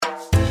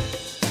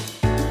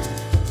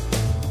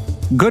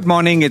Good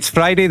morning. It's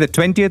Friday, the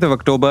 20th of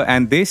October,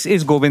 and this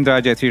is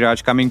Govindraj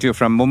Ethiraj coming to you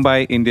from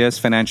Mumbai, India's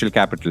financial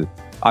capital.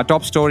 Our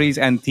top stories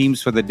and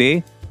themes for the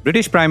day.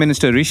 British Prime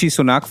Minister Rishi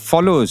Sunak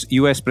follows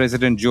US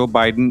President Joe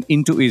Biden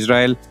into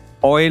Israel.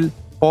 Oil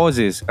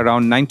pauses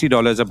around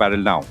 $90 a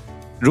barrel now.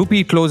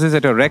 Rupee closes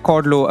at a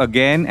record low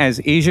again as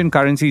Asian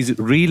currencies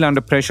reel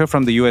under pressure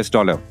from the US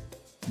dollar.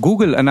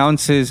 Google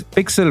announces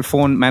Pixel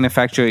phone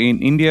manufacture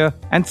in India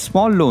and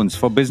small loans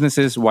for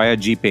businesses via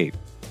GPay.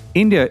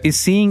 India is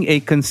seeing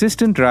a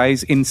consistent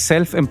rise in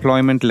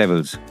self-employment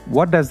levels.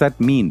 What does that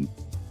mean?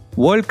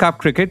 World Cup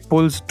cricket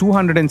pulls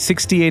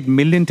 268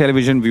 million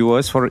television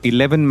viewers for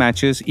 11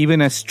 matches even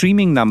as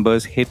streaming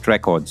numbers hit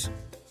records.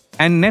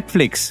 And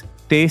Netflix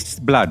tastes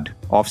blood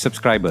of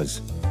subscribers.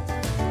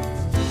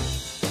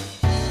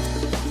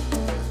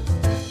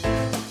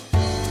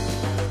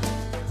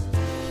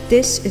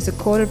 This is a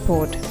core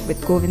report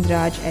with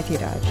Govindraj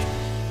Ethiraj.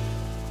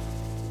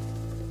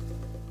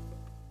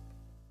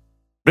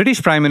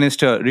 British Prime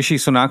Minister Rishi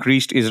Sunak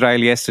reached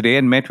Israel yesterday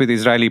and met with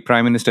Israeli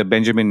Prime Minister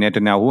Benjamin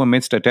Netanyahu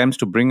amidst attempts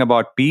to bring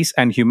about peace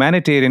and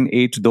humanitarian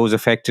aid to those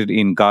affected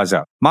in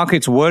Gaza.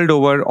 Markets world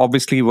over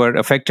obviously were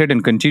affected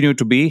and continue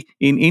to be.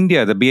 In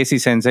India, the BSE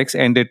Sensex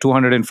ended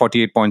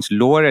 248 points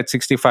lower at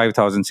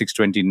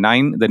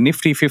 65,629. The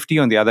Nifty 50,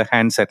 on the other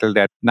hand, settled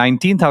at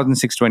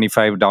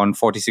 19,625, down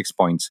 46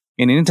 points.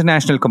 In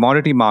international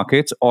commodity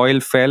markets, oil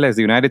fell as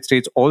the United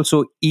States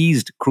also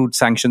eased crude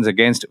sanctions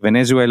against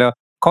Venezuela,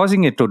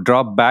 causing it to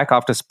drop back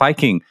after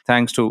spiking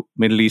thanks to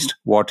Middle East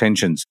war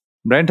tensions.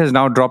 Brent has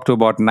now dropped to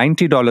about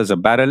 $90 a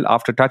barrel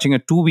after touching a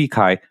 2-week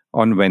high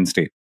on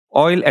Wednesday.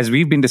 Oil, as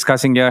we've been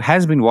discussing here,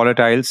 has been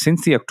volatile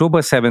since the October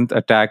 7th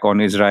attack on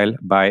Israel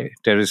by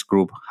terrorist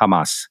group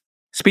Hamas.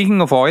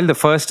 Speaking of oil, the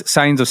first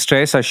signs of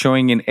stress are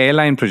showing in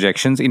airline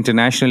projections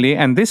internationally,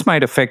 and this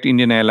might affect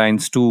Indian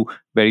Airlines too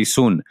very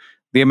soon.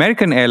 The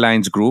American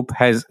Airlines Group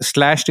has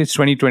slashed its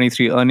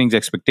 2023 earnings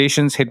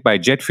expectations, hit by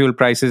jet fuel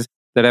prices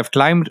that have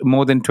climbed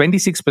more than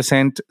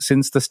 26%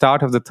 since the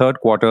start of the third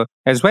quarter,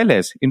 as well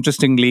as,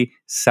 interestingly,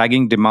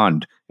 sagging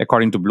demand,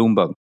 according to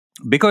Bloomberg.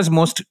 Because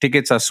most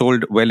tickets are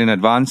sold well in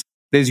advance,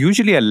 there's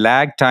usually a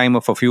lag time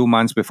of a few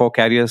months before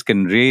carriers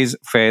can raise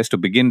fares to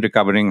begin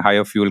recovering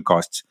higher fuel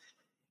costs.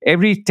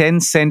 Every 10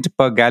 cent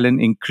per gallon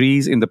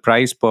increase in the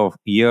price per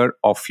year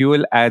of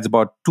fuel adds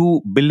about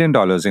 $2 billion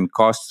in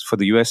costs for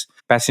the US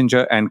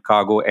passenger and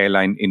cargo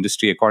airline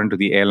industry, according to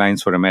the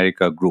Airlines for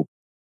America group.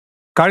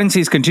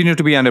 Currencies continue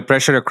to be under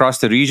pressure across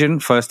the region.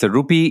 First, the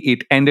rupee.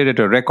 It ended at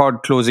a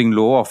record closing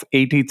low of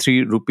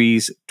 83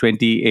 rupees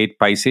 28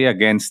 paise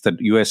against the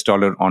US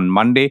dollar on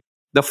Monday.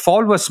 The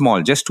fall was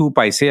small, just 2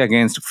 paise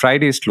against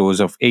Friday's close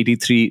of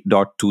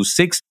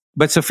 83.26,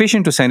 but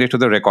sufficient to send it to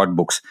the record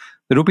books.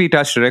 The rupee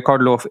touched a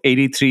record low of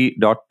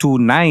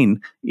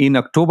 83.29 in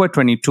October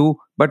 22,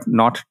 but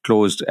not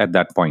closed at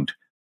that point.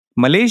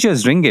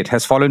 Malaysia's ringgit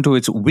has fallen to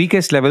its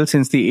weakest level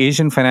since the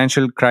Asian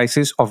financial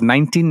crisis of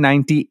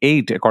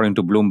 1998, according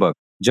to Bloomberg.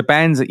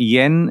 Japan's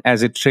yen,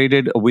 as it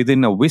traded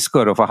within a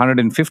whisker of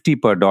 150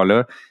 per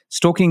dollar,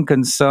 stoking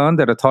concern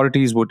that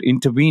authorities would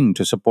intervene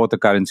to support the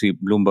currency,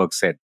 Bloomberg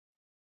said.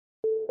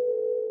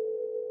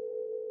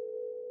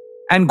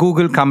 And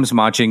Google comes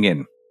marching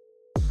in.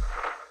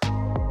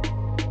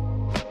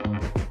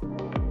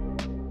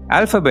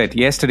 Alphabet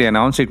yesterday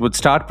announced it would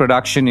start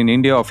production in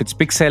India of its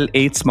Pixel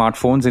 8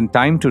 smartphones in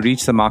time to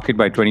reach the market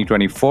by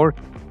 2024.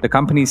 The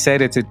company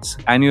said at its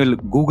annual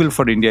Google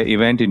for India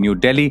event in New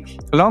Delhi,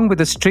 along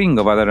with a string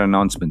of other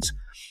announcements.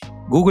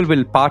 Google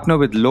will partner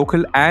with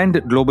local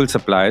and global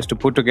suppliers to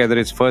put together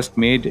its first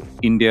made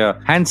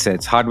India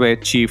handsets, hardware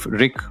chief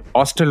Rick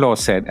Osterloh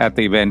said at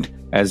the event,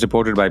 as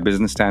reported by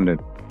Business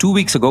Standard. 2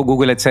 weeks ago,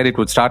 Google had said it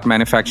would start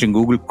manufacturing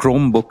Google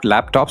Chromebook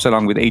laptops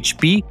along with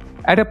HP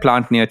at a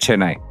plant near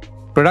Chennai.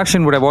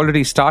 Production would have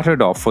already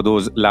started off for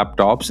those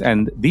laptops,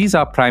 and these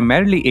are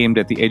primarily aimed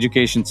at the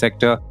education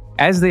sector,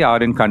 as they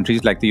are in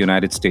countries like the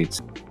United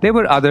States. There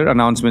were other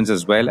announcements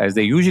as well, as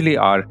they usually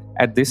are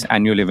at this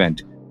annual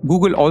event.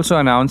 Google also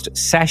announced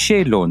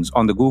sachet loans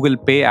on the Google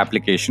Pay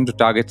application to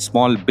target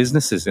small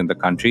businesses in the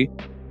country.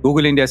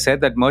 Google India said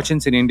that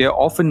merchants in India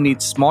often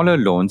need smaller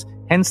loans,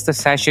 hence the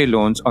sachet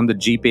loans on the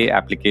GPay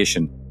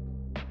application.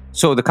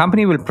 So the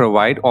company will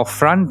provide, or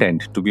front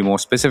end to be more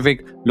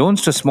specific,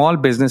 loans to small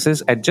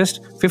businesses at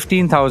just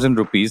 15,000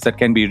 rupees that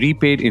can be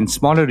repaid in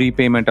smaller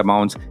repayment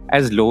amounts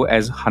as low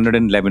as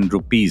 111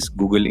 rupees,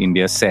 Google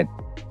India said.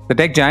 The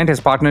tech giant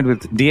has partnered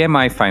with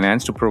DMI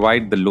Finance to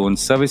provide the loan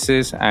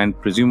services, and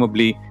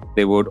presumably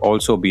there would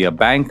also be a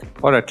bank,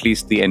 or at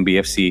least the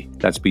NBFC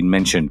that's been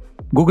mentioned.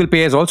 Google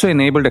Pay has also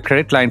enabled a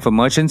credit line for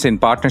merchants in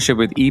partnership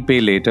with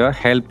ePayLater,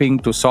 helping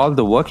to solve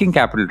the working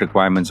capital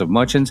requirements of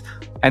merchants,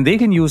 and they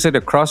can use it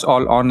across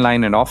all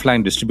online and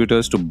offline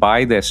distributors to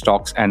buy their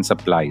stocks and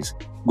supplies.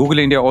 Google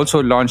India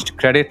also launched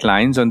credit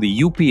lines on the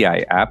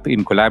UPI app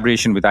in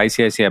collaboration with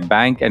ICICI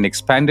Bank and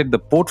expanded the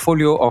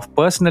portfolio of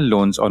personal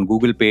loans on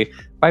Google Pay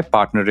by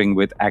partnering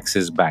with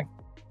Axis Bank.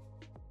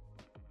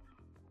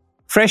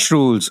 Fresh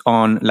rules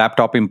on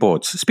laptop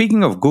imports.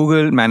 Speaking of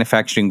Google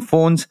manufacturing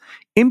phones,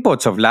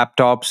 imports of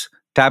laptops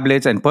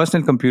tablets, and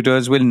personal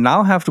computers will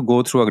now have to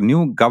go through a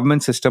new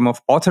government system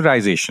of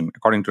authorization,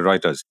 according to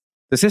Reuters.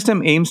 The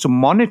system aims to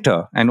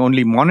monitor and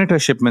only monitor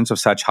shipments of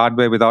such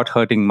hardware without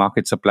hurting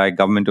market supply,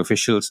 government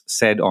officials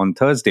said on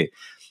Thursday.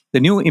 The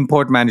new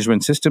import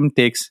management system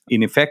takes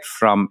in effect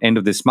from end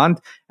of this month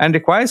and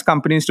requires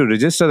companies to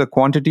register the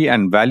quantity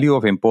and value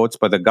of imports,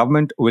 but the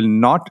government will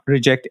not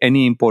reject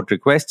any import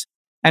requests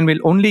and will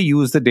only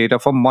use the data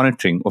for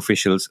monitoring,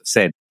 officials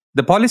said.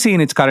 The policy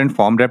in its current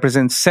form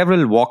represents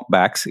several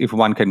walkbacks, if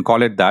one can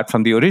call it that,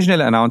 from the original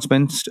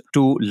announcements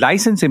to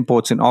license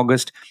imports in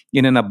August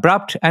in an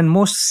abrupt and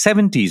most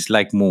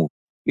 70s-like move.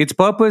 Its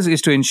purpose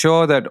is to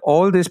ensure that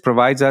all this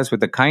provides us with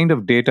the kind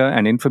of data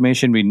and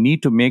information we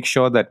need to make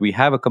sure that we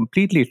have a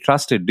completely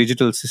trusted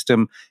digital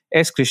system,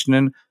 S.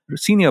 Krishnan,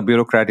 senior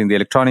bureaucrat in the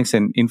Electronics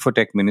and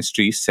Infotech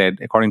Ministry, said,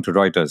 according to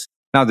Reuters.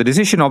 Now, the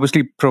decision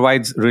obviously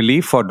provides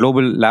relief for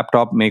global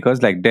laptop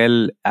makers like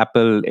Dell,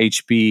 Apple,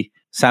 HP,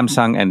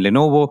 Samsung, and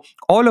Lenovo,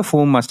 all of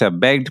whom must have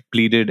begged,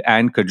 pleaded,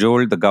 and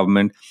cajoled the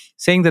government,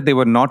 saying that they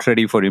were not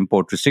ready for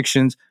import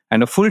restrictions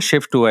and a full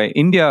shift to an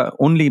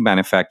India-only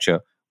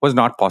manufacture was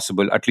not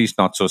possible, at least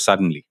not so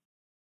suddenly.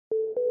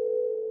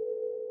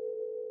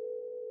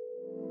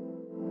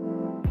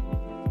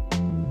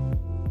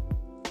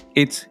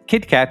 It's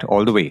Kit Kat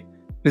all the way.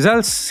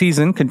 Results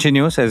season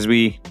continues as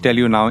we tell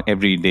you now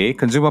every day.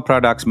 Consumer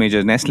products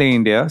major Nestle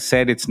India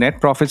said its net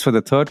profits for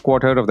the third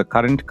quarter of the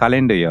current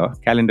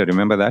calendar,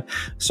 remember that,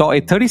 saw a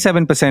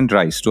 37%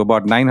 rise to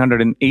about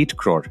 908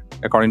 crore,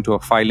 according to a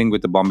filing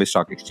with the Bombay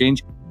Stock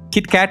Exchange.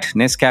 Kit Kat,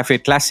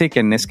 Nescafe Classic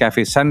and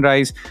Nescafe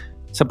Sunrise,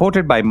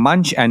 supported by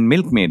Munch and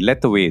Milkmaid,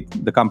 led the way,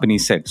 the company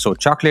said. So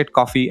chocolate,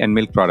 coffee and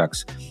milk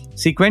products.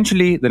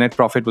 Sequentially, the net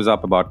profit was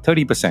up about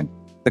 30%.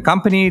 The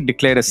company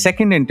declared a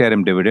second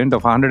interim dividend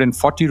of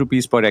 140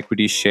 rupees per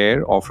equity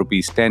share of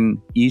rupees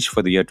 10 each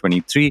for the year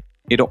 23.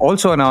 It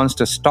also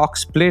announced a stock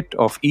split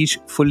of each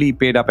fully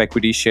paid up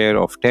equity share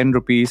of 10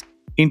 rupees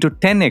into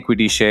 10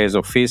 equity shares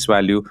of face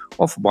value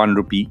of 1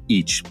 rupee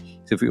each.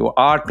 So if you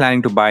are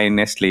planning to buy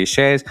Nestle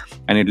shares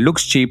and it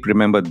looks cheap,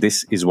 remember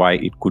this is why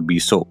it could be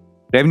so.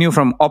 Revenue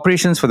from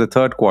operations for the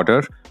third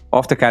quarter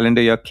of the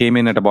calendar year came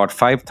in at about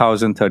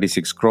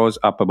 5,036 crores,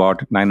 up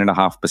about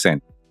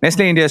 9.5%.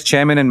 Nestle India's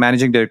chairman and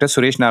managing director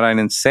Suresh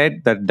Narayanan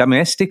said that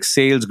domestic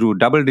sales grew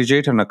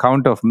double-digit on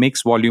account of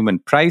mix, volume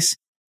and price.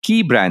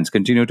 Key brands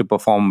continue to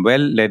perform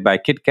well, led by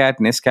Kit Kat,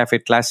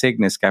 Nescafe Classic,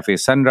 Nescafe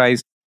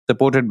Sunrise,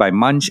 supported by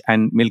Munch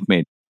and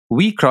Milkmaid.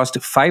 We crossed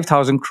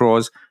 5,000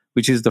 crores,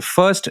 which is the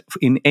first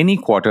in any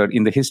quarter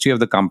in the history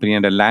of the company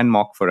and a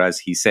landmark for us,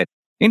 he said.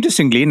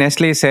 Interestingly,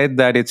 Nestle said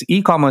that its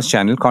e-commerce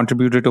channel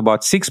contributed to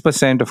about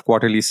 6% of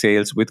quarterly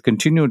sales with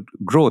continued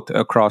growth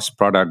across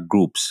product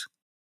groups.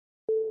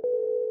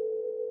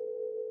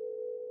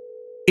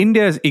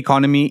 India's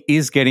economy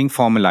is getting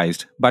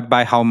formalized, but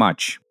by how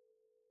much?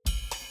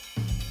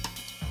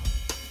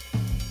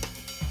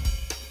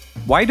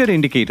 Wider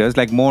indicators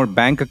like more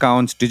bank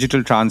accounts,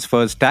 digital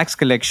transfers, tax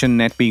collection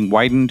net being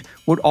widened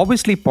would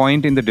obviously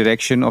point in the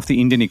direction of the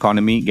Indian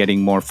economy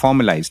getting more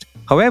formalized.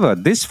 However,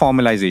 this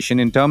formalization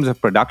in terms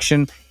of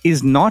production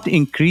is not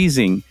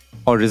increasing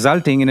or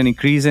resulting in an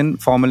increase in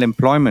formal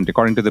employment,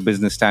 according to the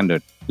Business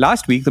Standard.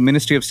 Last week, the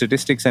Ministry of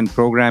Statistics and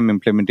Program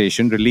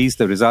Implementation released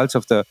the results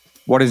of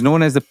what is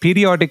known as the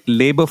Periodic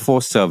Labour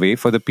Force Survey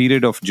for the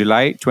period of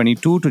July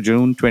 22 to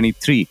June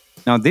 23.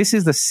 Now, this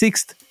is the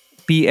sixth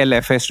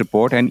PLFS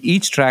report, and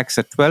each tracks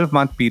a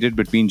 12-month period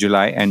between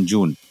July and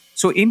June.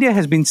 So India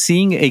has been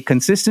seeing a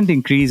consistent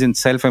increase in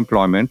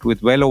self-employment,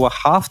 with well over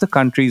half the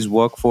country's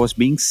workforce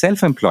being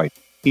self-employed.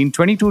 In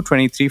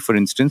 22-23, for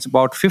instance,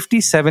 about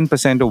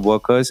 57% of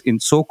workers in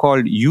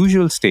so-called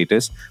usual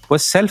status were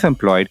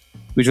self-employed,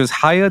 which was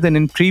higher than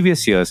in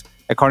previous years,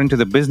 according to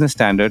the Business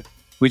Standard,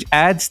 which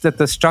adds that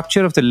the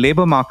structure of the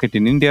labor market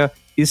in India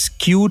is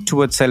skewed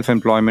towards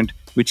self-employment,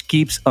 which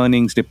keeps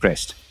earnings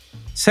depressed.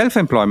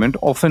 Self-employment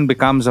often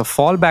becomes a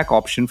fallback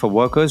option for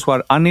workers who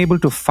are unable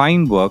to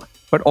find work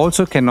but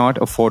also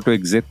cannot afford to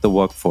exit the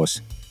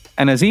workforce.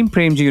 An Azim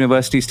Premji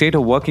University State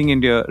of Working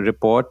India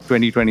report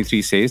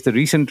 2023 says the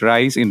recent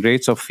rise in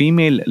rates of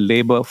female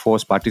labor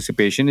force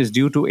participation is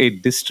due to a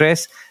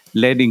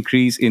distress-led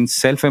increase in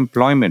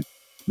self-employment,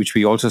 which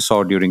we also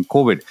saw during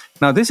COVID.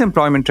 Now, this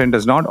employment trend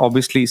does not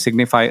obviously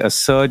signify a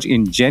surge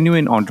in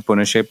genuine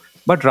entrepreneurship,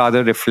 but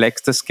rather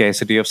reflects the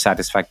scarcity of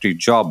satisfactory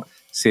job,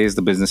 says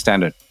the Business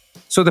Standard.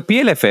 So the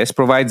PLFS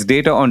provides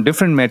data on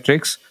different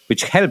metrics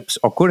which helps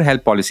or could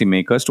help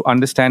policymakers to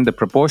understand the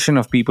proportion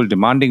of people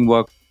demanding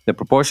work, the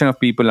proportion of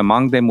people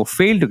among them who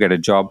fail to get a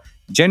job,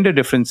 gender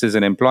differences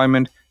in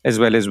employment, as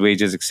well as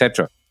wages,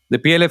 etc. The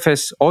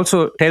PLFS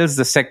also tells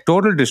the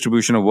sectoral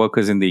distribution of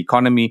workers in the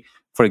economy,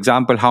 for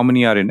example, how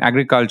many are in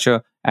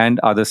agriculture and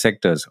other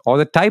sectors, or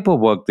the type of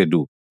work they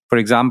do. For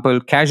example,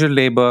 casual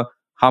labor,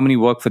 how many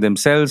work for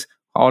themselves,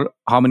 or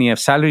how many have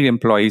salaried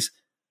employees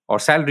or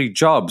salaried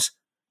jobs,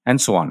 and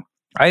so on.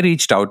 I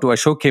reached out to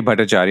Ashok K.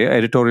 Bhattacharya,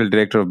 editorial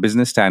director of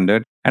Business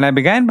Standard, and I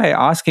began by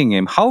asking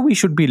him how we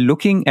should be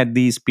looking at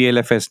these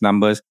PLFS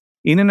numbers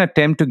in an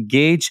attempt to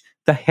gauge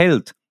the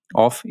health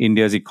of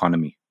India's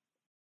economy?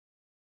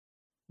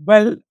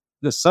 Well,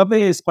 the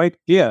survey is quite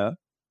clear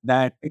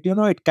that it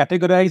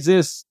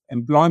categorizes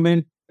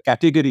employment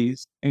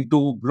categories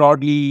into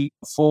broadly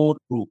four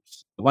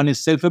groups. One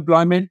is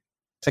self-employment,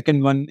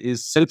 second one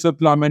is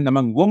self-employment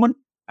among women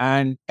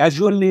and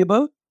casual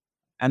labor,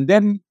 and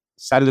then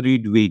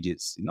salaried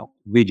wages,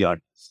 wage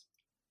earners.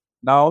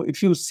 Now,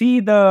 if you see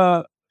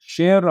the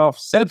share of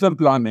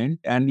self-employment,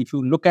 and if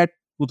you look at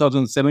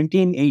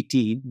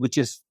 2017-18, which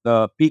is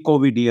the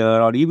pre-COVID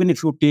year, or even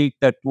if you take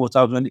the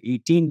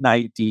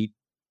 2018-19,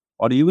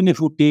 or even if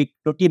you take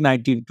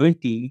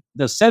 2019-20,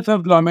 the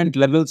self-employment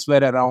levels were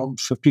around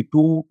 52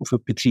 to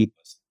 53%.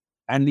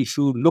 And if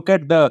you look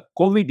at the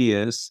COVID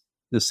years,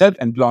 the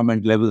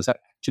self-employment levels are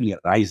actually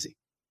rising.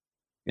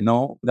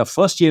 The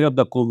first year of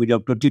the COVID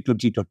of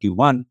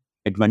 2020-21,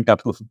 it went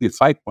up to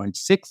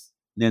 55.6.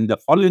 Then the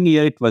following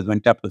year, it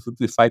went up to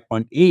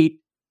 55.8.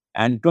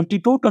 And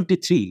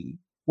 22-23,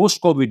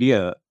 post-COVID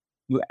year,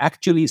 you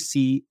actually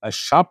see a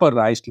sharper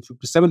rise to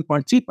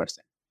 57.3%.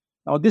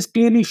 Now, this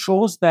clearly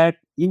shows that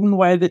even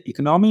while the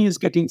economy is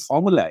getting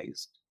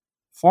formalized,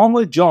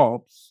 formal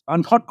jobs are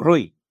not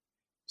growing.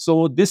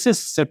 So this is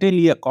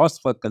certainly a cause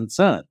for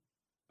concern,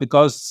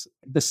 because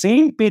the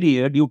same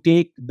period you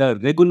take the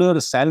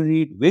regular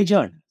salaried wage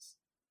earners,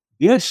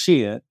 their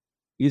share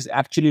is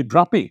actually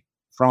dropping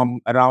from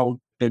around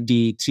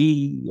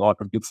 23 or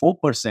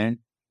 24%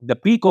 the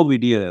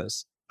pre-COVID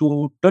years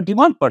to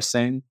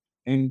 21%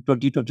 in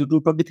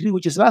 2022-23,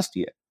 which is last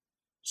year.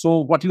 So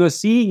what you are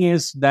seeing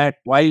is that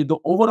while the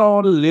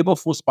overall labor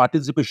force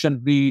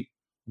participation rate,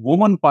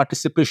 women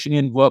participation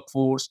in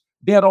workforce,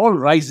 they are all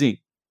rising,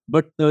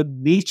 but the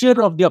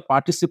nature of their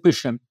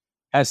participation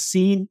has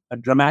seen a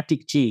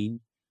dramatic change,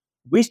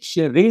 which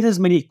raises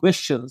many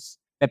questions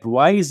that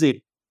why is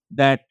it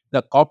that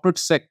the corporate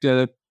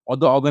sector or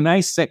the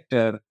organized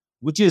sector,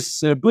 which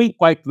is doing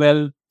quite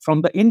well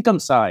from the income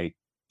side,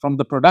 from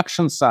the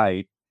production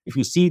side, if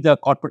you see the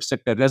corporate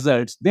sector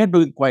results, they're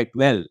doing quite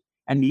well.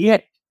 And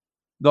yet,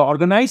 the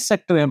organized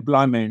sector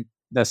employment,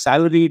 the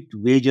salaried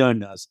wage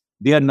earners,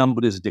 their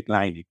number is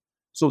declining.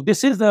 So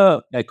this is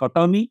the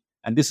dichotomy,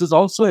 and this is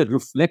also a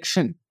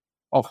reflection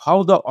of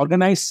how the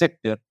organized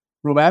sector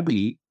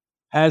probably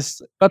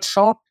has cut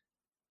short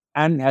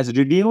and has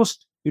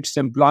reduced its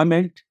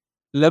employment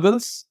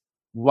levels,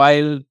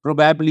 while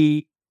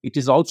probably it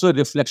is also a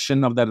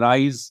reflection of the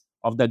rise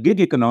of the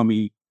gig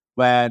economy,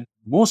 where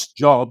most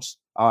jobs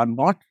are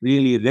not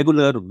really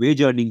regular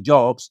wage earning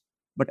jobs,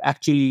 but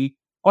actually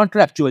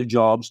contractual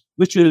jobs,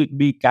 which will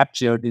be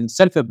captured in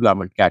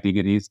self-employment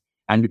categories,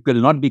 and it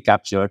will not be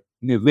captured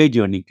in a wage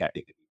earning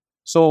category.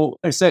 So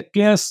it's a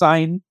clear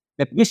sign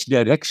that which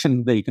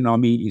direction the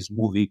economy is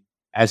moving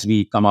as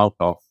we come out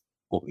of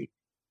COVID.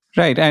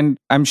 Right. And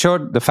I'm sure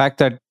the fact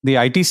that the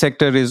IT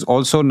sector is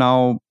also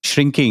now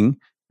shrinking,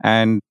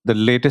 and the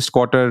latest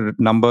quarter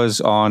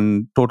numbers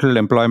on total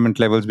employment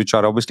levels, which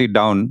are obviously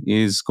down,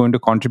 is going to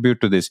contribute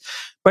to this.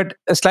 But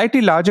a slightly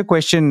larger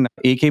question,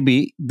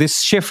 AKB,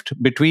 this shift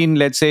between,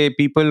 let's say,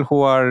 people who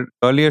are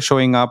earlier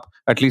showing up,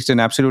 at least in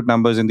absolute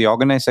numbers, in the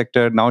organized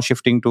sector, now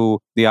shifting to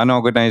the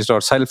unorganized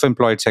or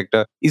self-employed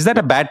sector, is that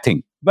a bad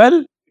thing? Well,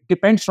 it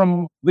depends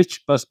from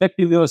which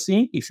perspective you're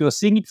seeing. If you're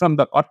seeing it from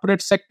the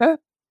corporate sector,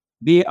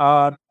 they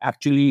are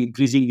actually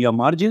increasing their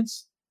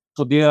margins.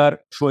 So they are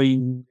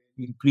showing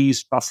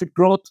increased profit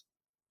growth.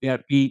 They are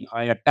paying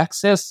higher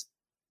taxes.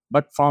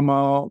 But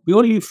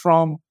purely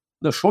from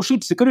the social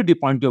security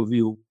point of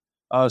view,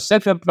 a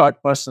self-employed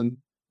person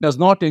does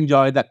not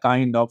enjoy the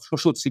kind of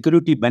social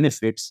security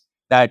benefits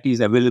that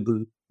is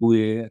available to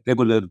a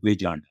regular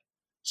wage earner.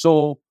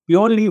 So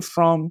purely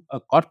from a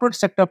corporate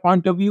sector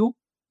point of view,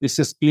 this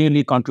is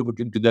clearly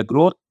contributing to the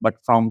growth. But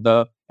from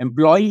the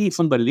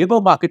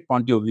labor market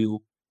point of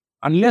view,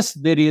 unless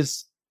there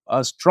is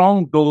a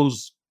strong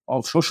dose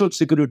of social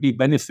security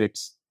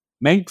benefits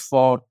meant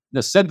for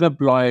the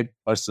self-employed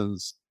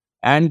persons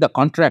and the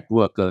contract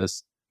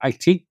workers, I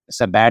think it's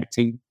a bad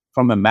thing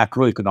from a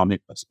macroeconomic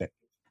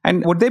perspective.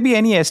 And would there be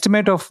any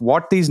estimate of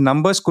what these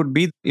numbers could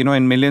be,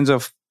 in millions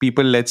of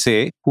people, let's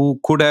say, who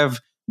could have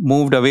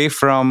moved away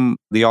from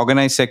the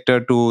organized sector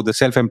to the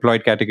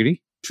self-employed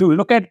category? If you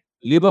look at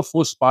labor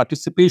force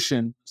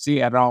participation,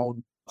 say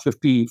around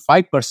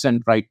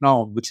 55% right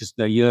now, which is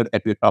the year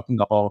that we're talking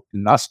about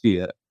last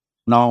year.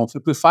 Now,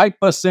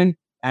 55%,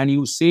 and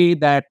you say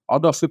that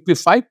out of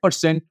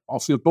 55%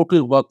 of your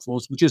total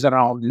workforce, which is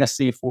around, let's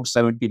say,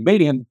 470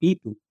 million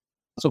people,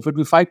 so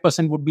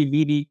 55% would be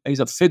really is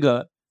a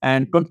figure,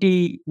 and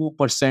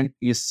 22%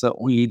 is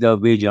only the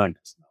wage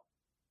earners.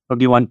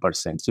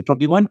 21%. So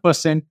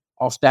 21%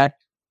 of that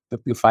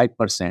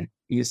 55%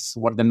 is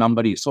what the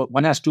number is. So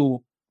one has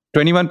to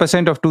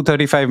 21% of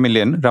 235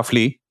 million,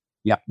 roughly.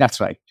 Yeah, that's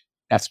right.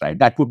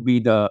 That would be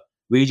the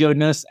wage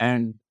earners,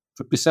 and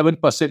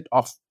 57%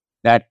 of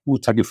that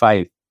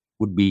 235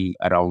 would be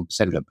around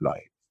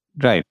self-employed.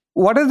 Right.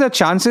 What are the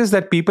chances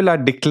that people are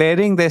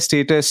declaring their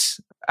status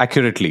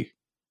accurately,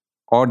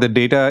 or the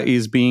data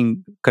is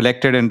being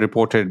collected and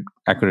reported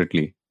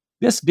accurately?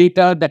 This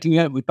data that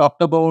we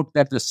talked about,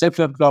 that the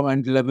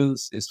self-employment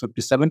levels is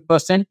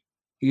 57%,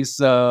 is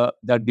the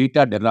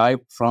data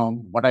derived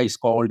from what is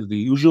called the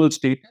usual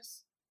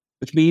status,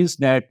 which means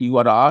that you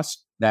are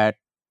asked that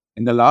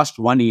in the last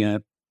 1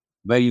 year,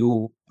 where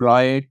you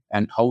employed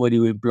and how were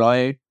you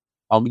employed,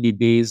 how many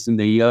days in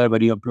the year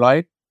were you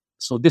employed.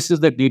 So this is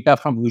the data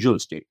from usual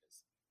status.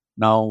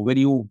 Now, when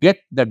you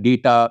get the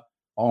data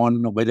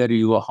on whether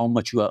you are how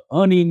much you are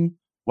earning,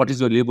 what is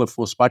your labor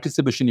force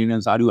participation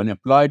units, are you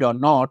unemployed or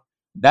not,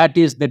 that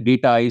is the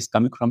data is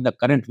coming from the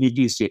current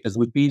weekly status,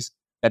 which means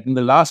that in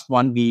the last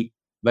 1 week,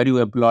 were you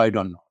employed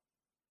or not.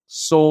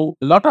 So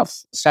a lot of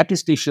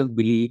statisticians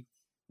believe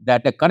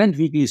that the current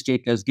weekly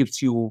status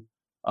gives you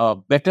a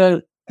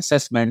better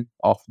assessment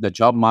of the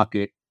job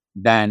market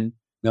than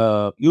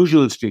the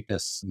usual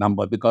status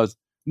number, because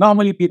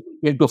normally people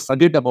tend to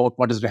forget about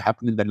what has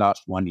happened in the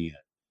last 1 year.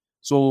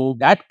 So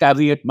that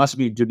caveat must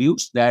be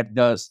introduced that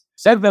the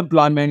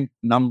self-employment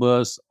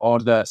numbers or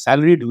the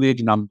salaried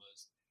wage numbers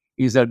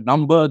is a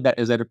number that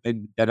is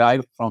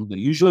derived from the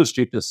usual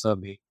status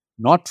survey,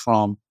 not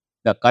from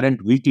the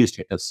current weekly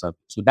status survey.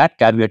 So that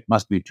caveat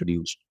must be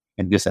introduced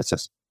in this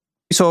assessment.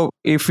 So,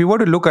 if we were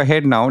to look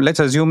ahead now,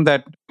 let's assume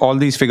that all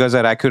these figures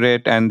are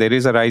accurate and there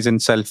is a rise in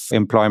self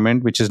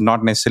employment, which is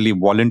not necessarily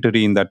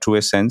voluntary in that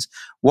truest sense.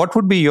 What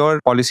would be your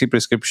policy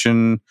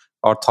prescription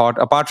or thought,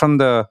 apart from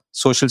the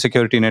social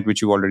security net,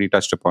 which you already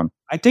touched upon?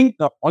 I think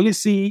the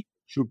policy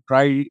should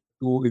try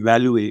to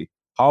evaluate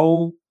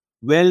how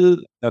well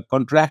the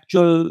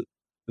contractual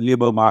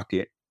labor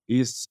market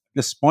is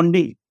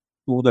responding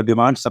to the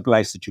demand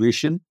supply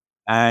situation.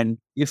 And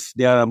if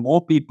there are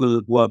more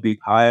people who are being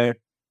hired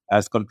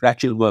as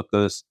contractual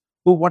workers,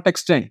 to what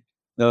extent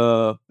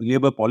the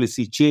labor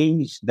policy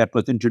change that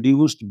was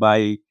introduced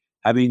by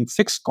having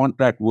fixed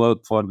contract work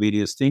for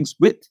various things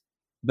with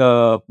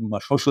the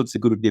social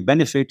security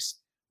benefits,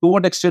 to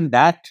what extent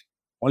that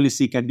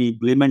policy can be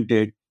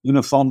implemented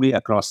uniformly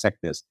across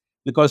sectors.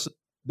 Because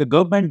the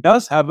government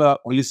does have a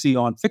policy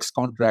on fixed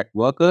contract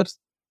workers,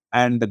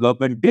 and the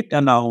government did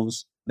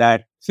announce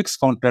that fixed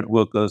contract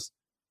workers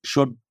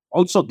should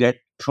also get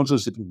social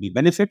security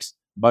benefits.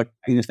 But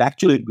in its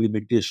actual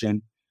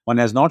implementation, one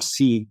has not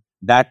seen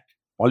that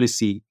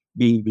policy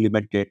being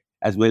implemented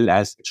as well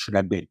as it should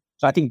have been.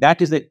 So I think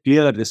that is a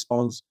clear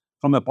response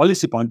from a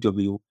policy point of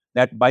view,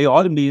 that by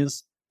all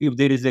means, if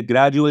there is a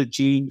gradual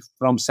change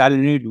from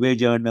salaried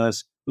wage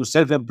earners to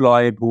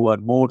self-employed who are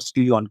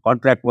mostly on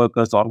contract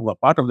workers or who are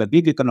part of the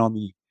gig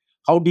economy,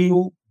 how do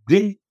you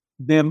bring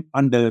them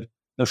under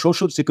the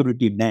social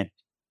security net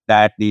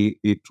that they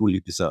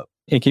truly deserve?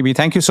 AKB,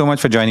 thank you so much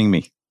for joining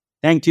me.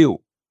 Thank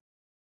you.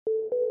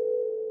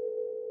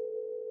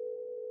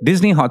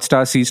 Disney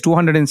Hotstar sees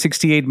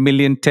 268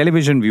 million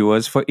television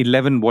viewers for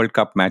 11 World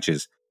Cup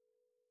matches.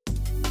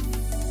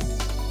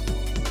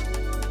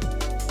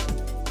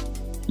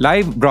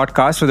 Live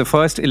broadcasts for the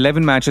first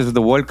 11 matches of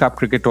the World Cup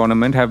cricket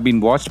tournament have been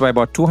watched by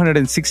about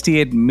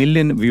 268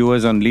 million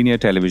viewers on linear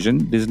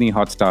television, Disney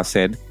Hotstar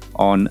said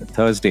on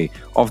Thursday.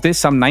 Of this,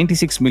 some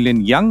 96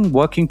 million young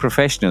working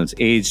professionals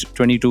aged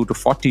 22 to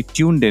 40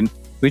 tuned in,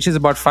 which is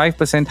about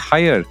 5%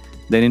 higher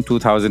than in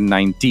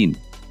 2019.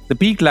 The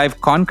peak live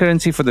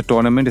concurrency for the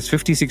tournament is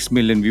 56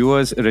 million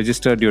viewers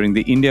registered during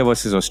the India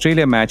versus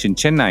Australia match in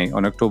Chennai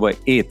on October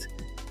 8th,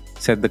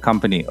 said the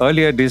company.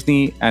 Earlier,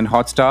 Disney and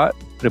Hotstar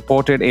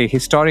reported a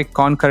historic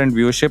concurrent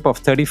viewership of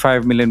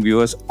 35 million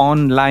viewers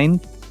online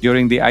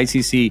during the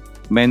ICC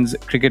Men's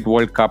Cricket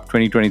World Cup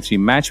 2023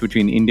 match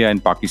between India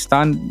and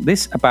Pakistan.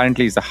 This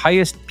apparently is the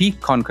highest peak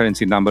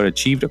concurrency number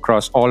achieved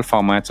across all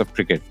formats of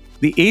cricket.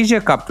 The Asia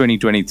Cup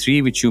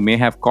 2023, which you may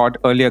have caught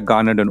earlier,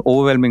 garnered an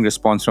overwhelming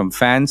response from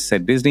fans,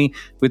 said Disney,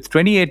 with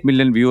 28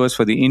 million viewers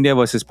for the India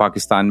versus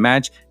Pakistan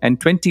match and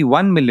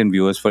 21 million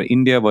viewers for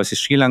India versus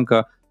Sri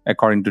Lanka,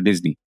 according to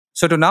Disney.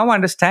 So to now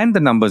understand the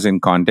numbers in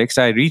context,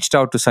 I reached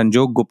out to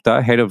Sanjog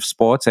Gupta, head of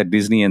sports at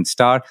Disney and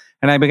Star,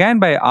 and I began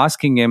by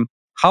asking him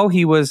how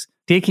he was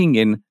taking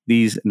in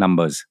these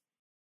numbers.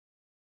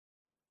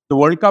 The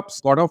World Cup's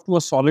got off to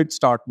a solid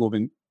start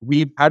moving.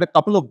 We've had a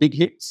couple of big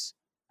hits,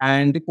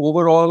 and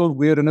overall,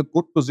 we're in a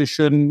good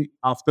position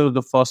after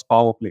the first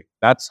power play.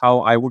 That's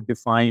how I would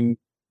define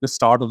the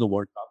start of the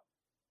World Cup.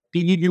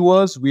 TV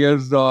viewers, we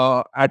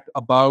are at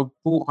about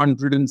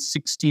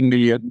 260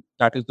 million.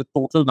 That is the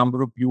total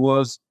number of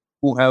viewers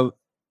who have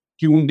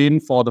tuned in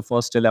for the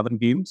first 11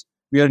 games.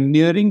 We are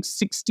nearing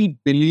 60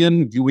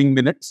 billion viewing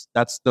minutes.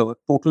 That's the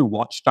total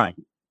watch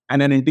time,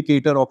 and an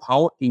indicator of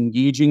how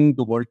engaging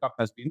the World Cup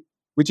has been,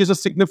 which is a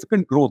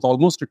significant growth,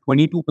 almost a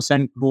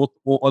 22% growth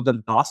over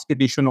the last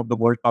edition of the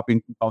World Cup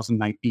in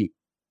 2019.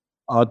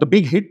 The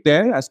big hit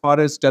there, as far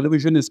as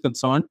television is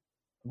concerned,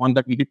 one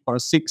that we did for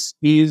 6,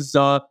 is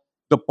the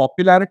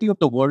popularity of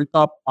the World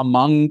Cup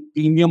among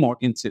premium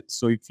audiences.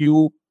 So if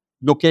you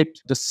look at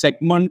the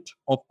segment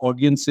of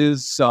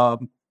audiences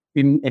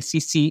in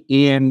SEC,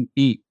 A, and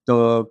B,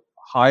 the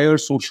higher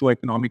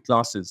socioeconomic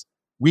classes,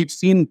 we've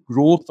seen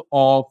growth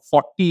of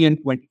 40 and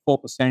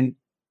 24%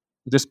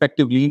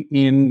 respectively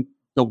in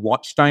the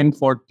watch time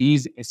for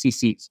these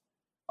SECs.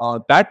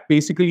 That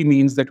basically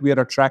means that we are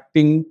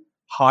attracting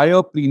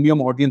higher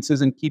premium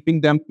audiences and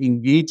keeping them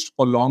engaged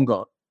for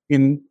longer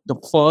in the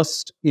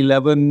first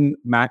 11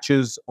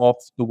 matches of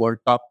the World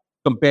Cup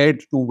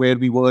compared to where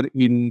we were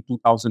in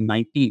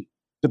 2019.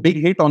 The big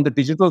hit on the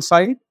digital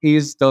side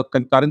is the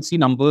concurrency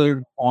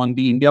number on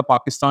the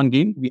India-Pakistan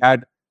game. We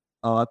had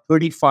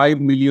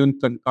 35 million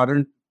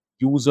concurrent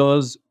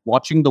users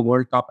watching the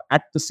World Cup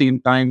at the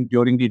same time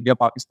during the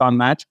India-Pakistan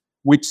match,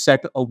 which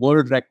set a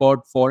world record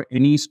for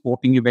any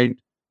sporting event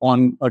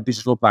on a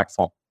digital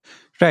platform.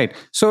 Right.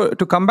 So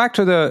to come back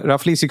to the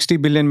roughly 60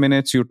 billion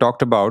minutes you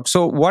talked about,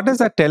 so what does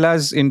that tell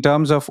us in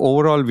terms of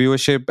overall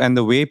viewership and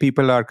the way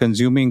people are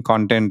consuming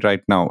content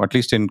right now, at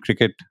least in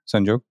cricket,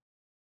 Sanjog?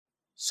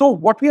 So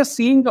what we are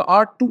seeing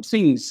are two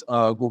things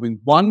going.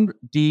 One,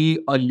 the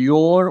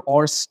allure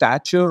or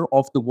stature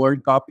of the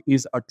World Cup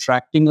is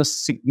attracting a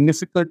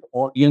significant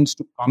audience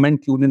to come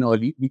and tune in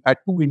early. We've had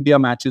two India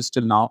matches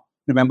till now.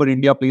 Remember,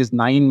 India plays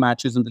 9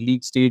 matches in the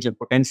league stage and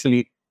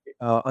potentially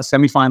a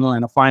semi-final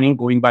and a final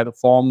going by the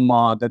form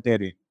that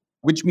they're in,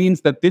 which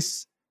means that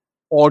this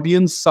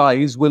audience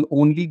size will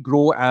only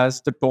grow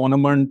as the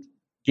tournament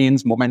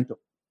gains momentum.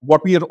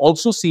 What we are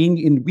also seeing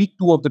in week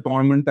 2 of the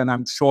tournament, and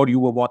I'm sure you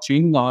were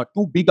watching,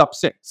 two big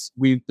upsets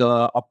with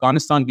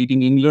Afghanistan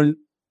beating England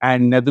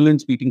and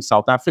Netherlands beating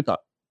South Africa,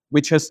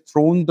 which has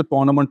thrown the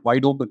tournament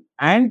wide open.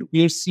 And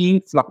we are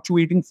seeing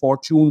fluctuating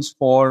fortunes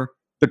for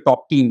the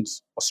top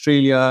teams,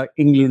 Australia,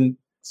 England,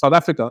 South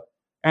Africa.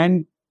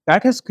 And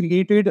that has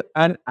created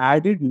an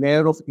added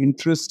layer of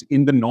interest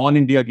in the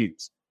non-India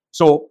games.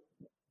 So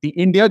the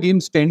India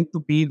games tend to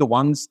be the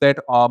ones that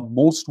are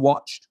most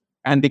watched,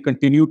 and they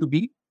continue to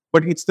be.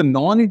 But it's the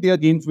non-India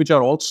games which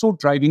are also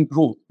driving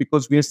growth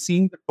because we are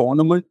seeing the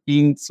tournament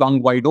being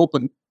flung wide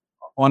open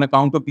on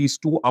account of these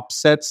two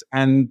upsets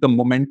and the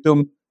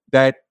momentum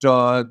that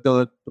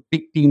the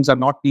big teams are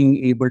not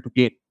being able to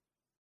get.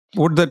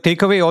 Would the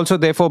takeaway also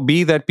therefore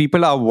be that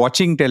people are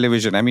watching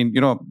television? I mean,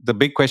 the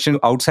big question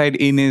outside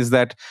in is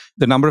that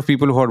the number of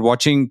people who are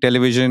watching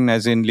television,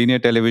 as in linear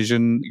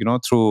television,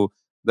 through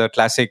the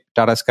classic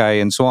Tata Sky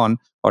and so on,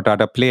 or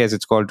Tata Play as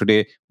it's called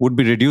today, would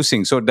be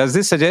reducing. So does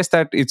this suggest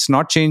that it's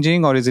not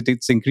changing, or is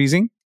it's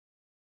increasing?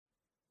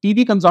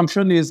 TV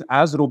consumption is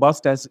as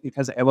robust as it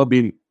has ever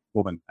been,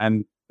 Govind,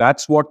 and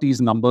that's what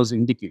these numbers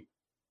indicate.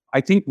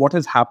 I think what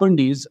has happened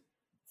is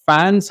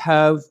fans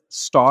have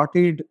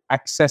started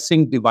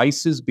accessing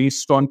devices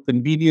based on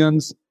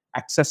convenience,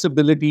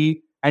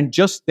 accessibility, and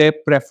just their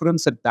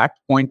preference at that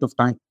point of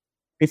time.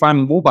 If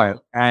I'm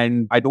mobile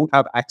and I don't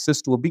have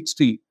access to a big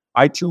screen,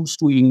 I choose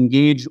to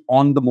engage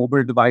on the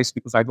mobile device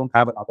because I don't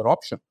have another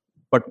option.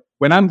 But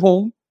when I'm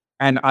home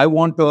and I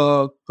want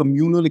a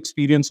communal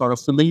experience or a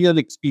familial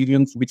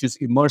experience which is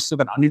immersive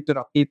and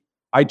uninterrupted,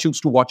 I choose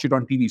to watch it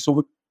on TV.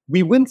 So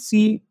we will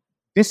see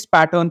this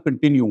pattern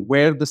continue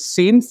where the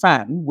same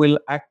fan will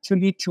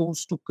actually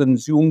choose to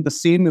consume the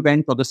same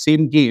event or the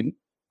same game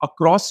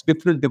across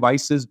different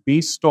devices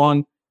based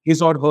on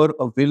his or her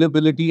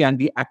availability and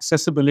the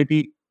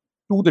accessibility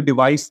to the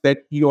device that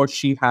he or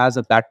she has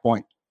at that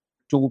point.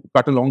 To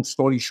cut a long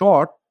story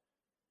short,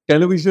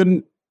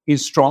 television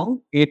is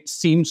strong. It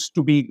seems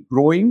to be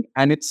growing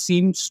and it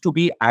seems to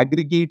be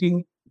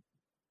aggregating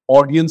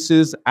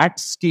audiences at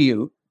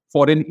scale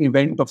for an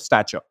event of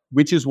stature,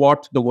 which is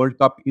what the World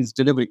Cup is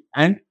delivering.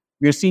 And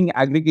we're seeing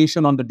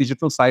aggregation on the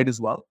digital side as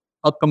well.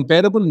 A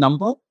comparable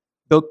number,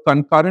 the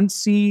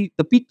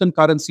peak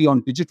concurrency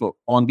on digital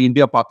on the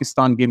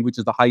India-Pakistan game, which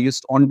is the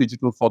highest on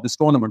digital for this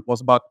tournament,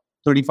 was about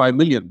 35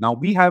 million. Now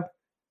we have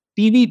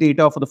TV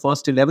data for the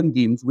first 11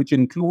 games, which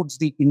includes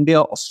the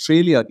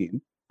India-Australia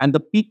game, and the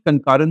peak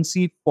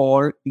concurrency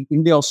for the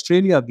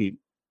India-Australia game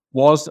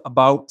was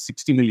about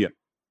 60 million.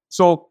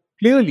 So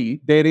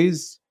clearly, there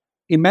is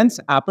immense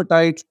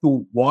appetite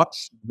to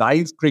watch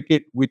live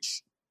cricket,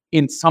 which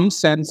in some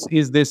sense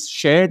is this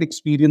shared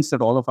experience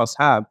that all of us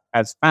have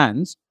as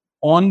fans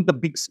on the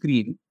big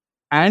screen,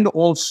 and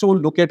also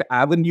look at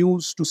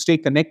avenues to stay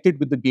connected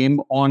with the game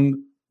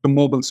on the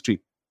mobile screen.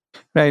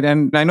 Right.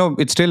 And I know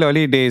it's still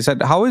early days.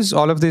 How is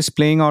all of this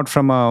playing out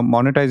from a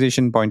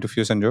monetization point of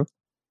view, Sanjay?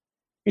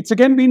 It's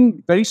again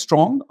been very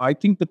strong. I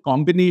think the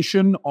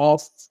combination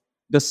of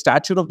the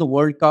stature of the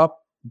World Cup,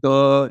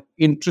 the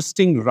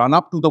interesting run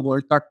up to the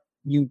World Cup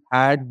you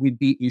had with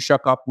the Asia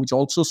Cup, which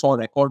also saw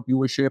record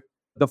viewership,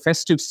 the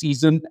festive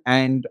season,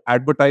 and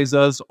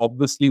advertisers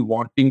obviously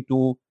wanting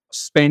to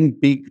spend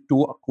big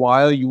to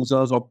acquire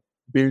users or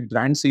build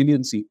brand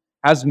saliency,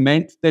 has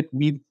meant that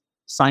we've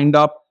signed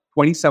up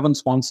 27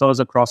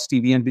 sponsors across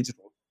TV and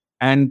digital.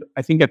 And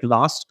I think at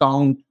last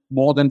count,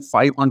 more than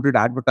 500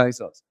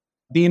 advertisers.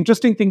 The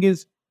interesting thing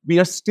is we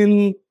are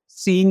still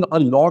seeing a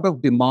lot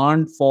of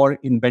demand for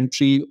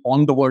inventory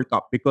on the World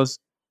Cup because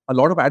a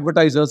lot of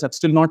advertisers have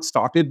still not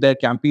started their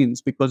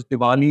campaigns because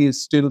Diwali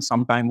is still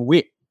some time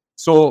away.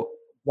 So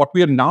what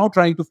we are now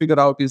trying to figure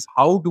out is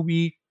how do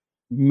we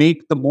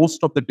make the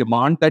most of the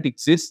demand that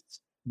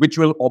exists, which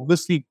will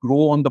obviously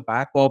grow on the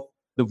back of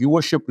the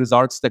viewership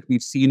results that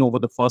we've seen over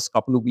the first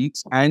couple of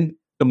weeks and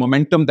the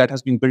momentum that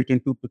has been built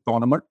into the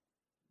tournament.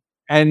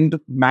 and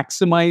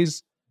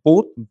maximize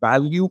both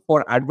value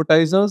for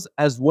advertisers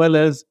as well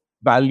as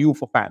value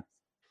for fans.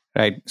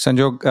 Right.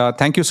 Sanjog,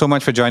 thank you so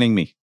much for joining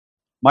me.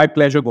 My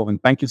pleasure,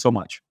 Govind. Thank you so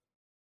much.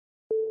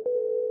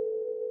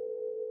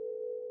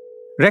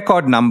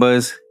 Record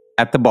numbers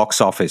at the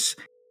box office.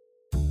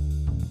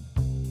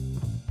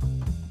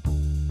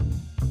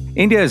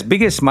 India's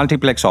biggest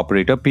multiplex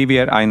operator,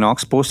 PVR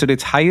INOX, posted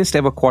its highest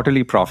ever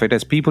quarterly profit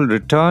as people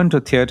returned to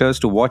theatres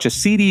to watch a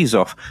series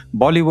of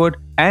Bollywood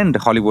and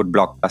Hollywood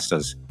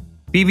blockbusters.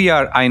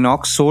 PVR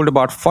INOX sold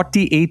about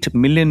 48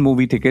 million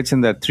movie tickets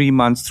in the 3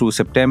 months through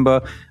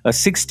September, a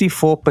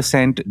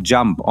 64%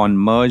 jump on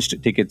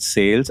merged ticket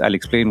sales. I'll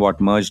explain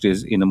what merged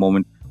is in a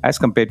moment as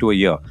compared to a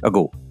year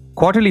ago.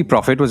 Quarterly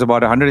profit was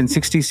about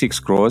 166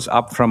 crores,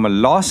 up from a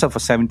loss of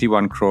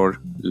 71 crore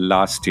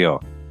last year,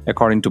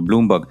 according to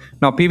Bloomberg.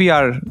 Now,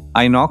 PVR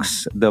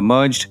INOX, the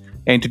merged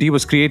entity,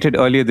 was created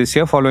earlier this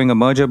year following a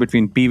merger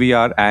between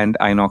PVR and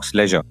INOX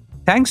Leisure.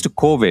 Thanks to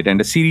COVID and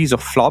a series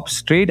of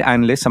flops, trade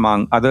analysts,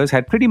 among others,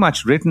 had pretty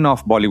much written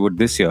off Bollywood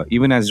this year,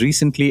 even as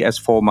recently as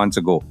 4 months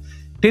ago,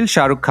 till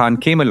Shah Rukh Khan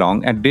came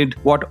along and did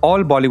what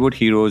all Bollywood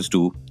heroes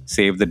do: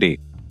 save the day.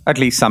 At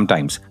least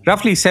sometimes.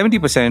 Roughly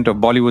 70% of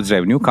Bollywood's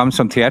revenue comes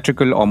from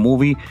theatrical or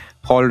movie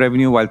hall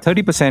revenue, while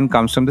 30%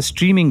 comes from the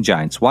streaming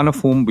giants, one of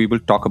whom we will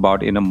talk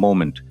about in a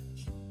moment.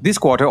 This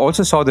quarter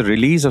also saw the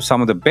release of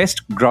some of the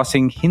best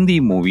grossing Hindi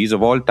movies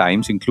of all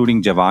times,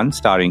 including Jawan,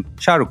 starring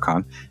Shah Rukh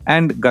Khan,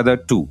 and Gadar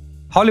 2.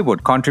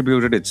 Hollywood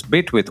contributed its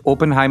bit with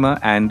Oppenheimer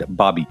and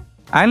Barbie.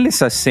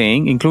 Analysts are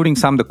saying, including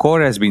some the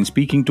core has been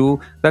speaking to,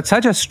 that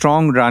such a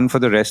strong run for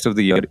the rest of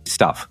the year is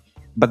tough.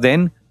 But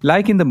then,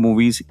 like in the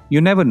movies,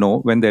 you never know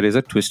when there is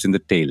a twist in the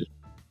tale.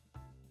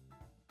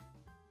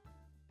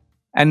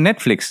 And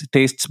Netflix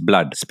tastes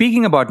blood.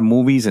 Speaking about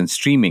movies and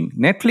streaming,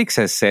 Netflix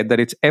has said that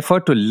its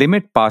effort to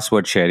limit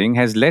password sharing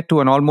has led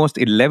to an almost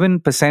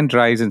 11%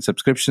 rise in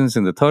subscriptions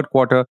in the third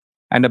quarter,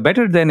 and a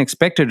better than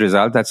expected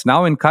result that's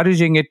now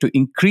encouraging it to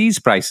increase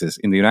prices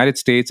in the United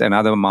States and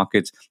other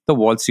markets, the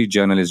Wall Street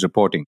Journal is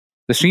reporting.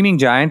 The streaming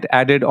giant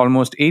added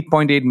almost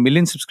 8.8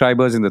 million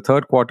subscribers in the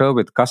third quarter,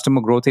 with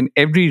customer growth in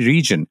every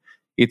region,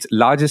 its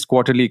largest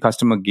quarterly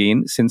customer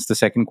gain since the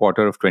second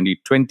quarter of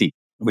 2020,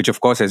 which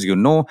of course, as you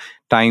know,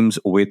 times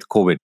with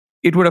COVID.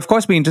 It would of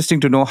course be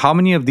interesting to know how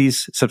many of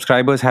these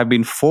subscribers have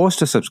been forced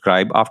to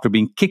subscribe after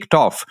being kicked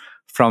off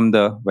from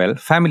the,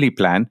 family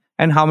plan,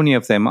 and how many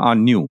of them are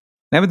new.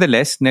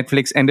 Nevertheless,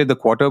 Netflix ended the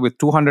quarter with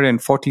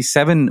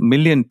 247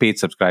 million paid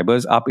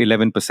subscribers, up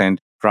 11%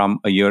 from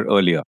a year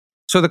earlier.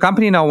 So the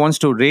company now wants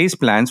to raise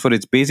plans for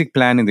its basic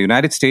plan in the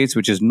United States,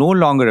 which is no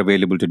longer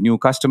available to new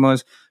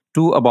customers,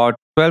 to about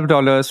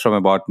 $12 from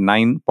about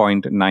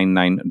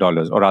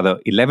 $9.99, or rather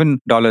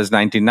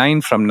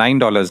 $11.99 from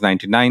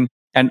 $9.99,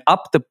 and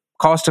up the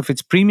cost of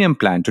its premium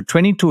plan to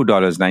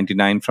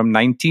 $22.99 from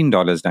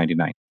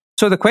 $19.99.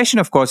 So the question,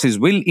 of course, is,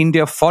 will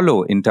India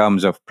follow in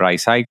terms of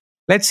price hike?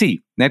 Let's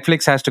see.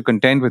 Netflix has to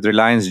contend with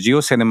Reliance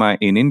JioCinema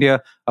in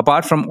India,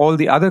 apart from all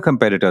the other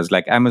competitors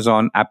like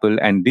Amazon, Apple,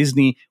 and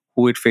Disney,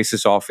 who it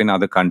faces off in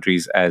other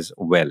countries as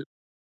well.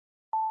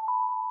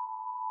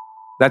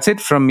 That's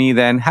it from me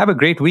then. Have a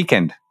great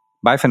weekend.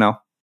 Bye for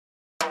now.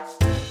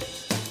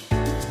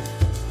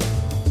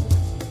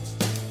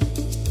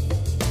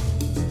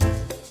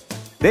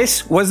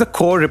 This was the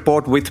Core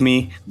Report with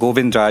me,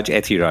 Govindraj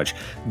Ethiraj.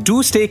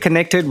 Do stay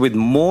connected with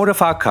more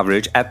of our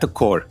coverage at the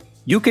Core.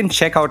 You can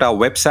check out our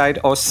website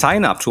or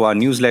sign up to our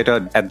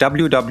newsletter at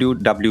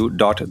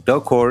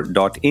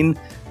www.thecore.in.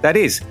 That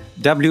is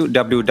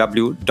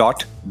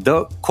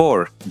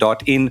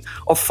www.thecore.in,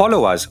 or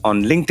follow us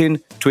on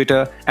LinkedIn,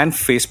 Twitter, and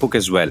Facebook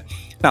as well.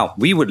 Now,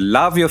 we would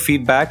love your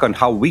feedback on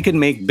how we can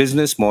make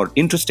business more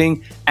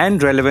interesting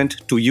and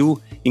relevant to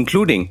you,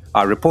 including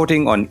our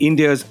reporting on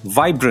India's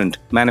vibrant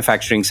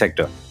manufacturing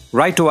sector.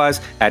 Write to us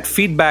at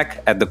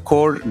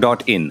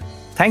feedback@thecore.in.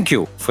 Thank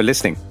you for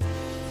listening.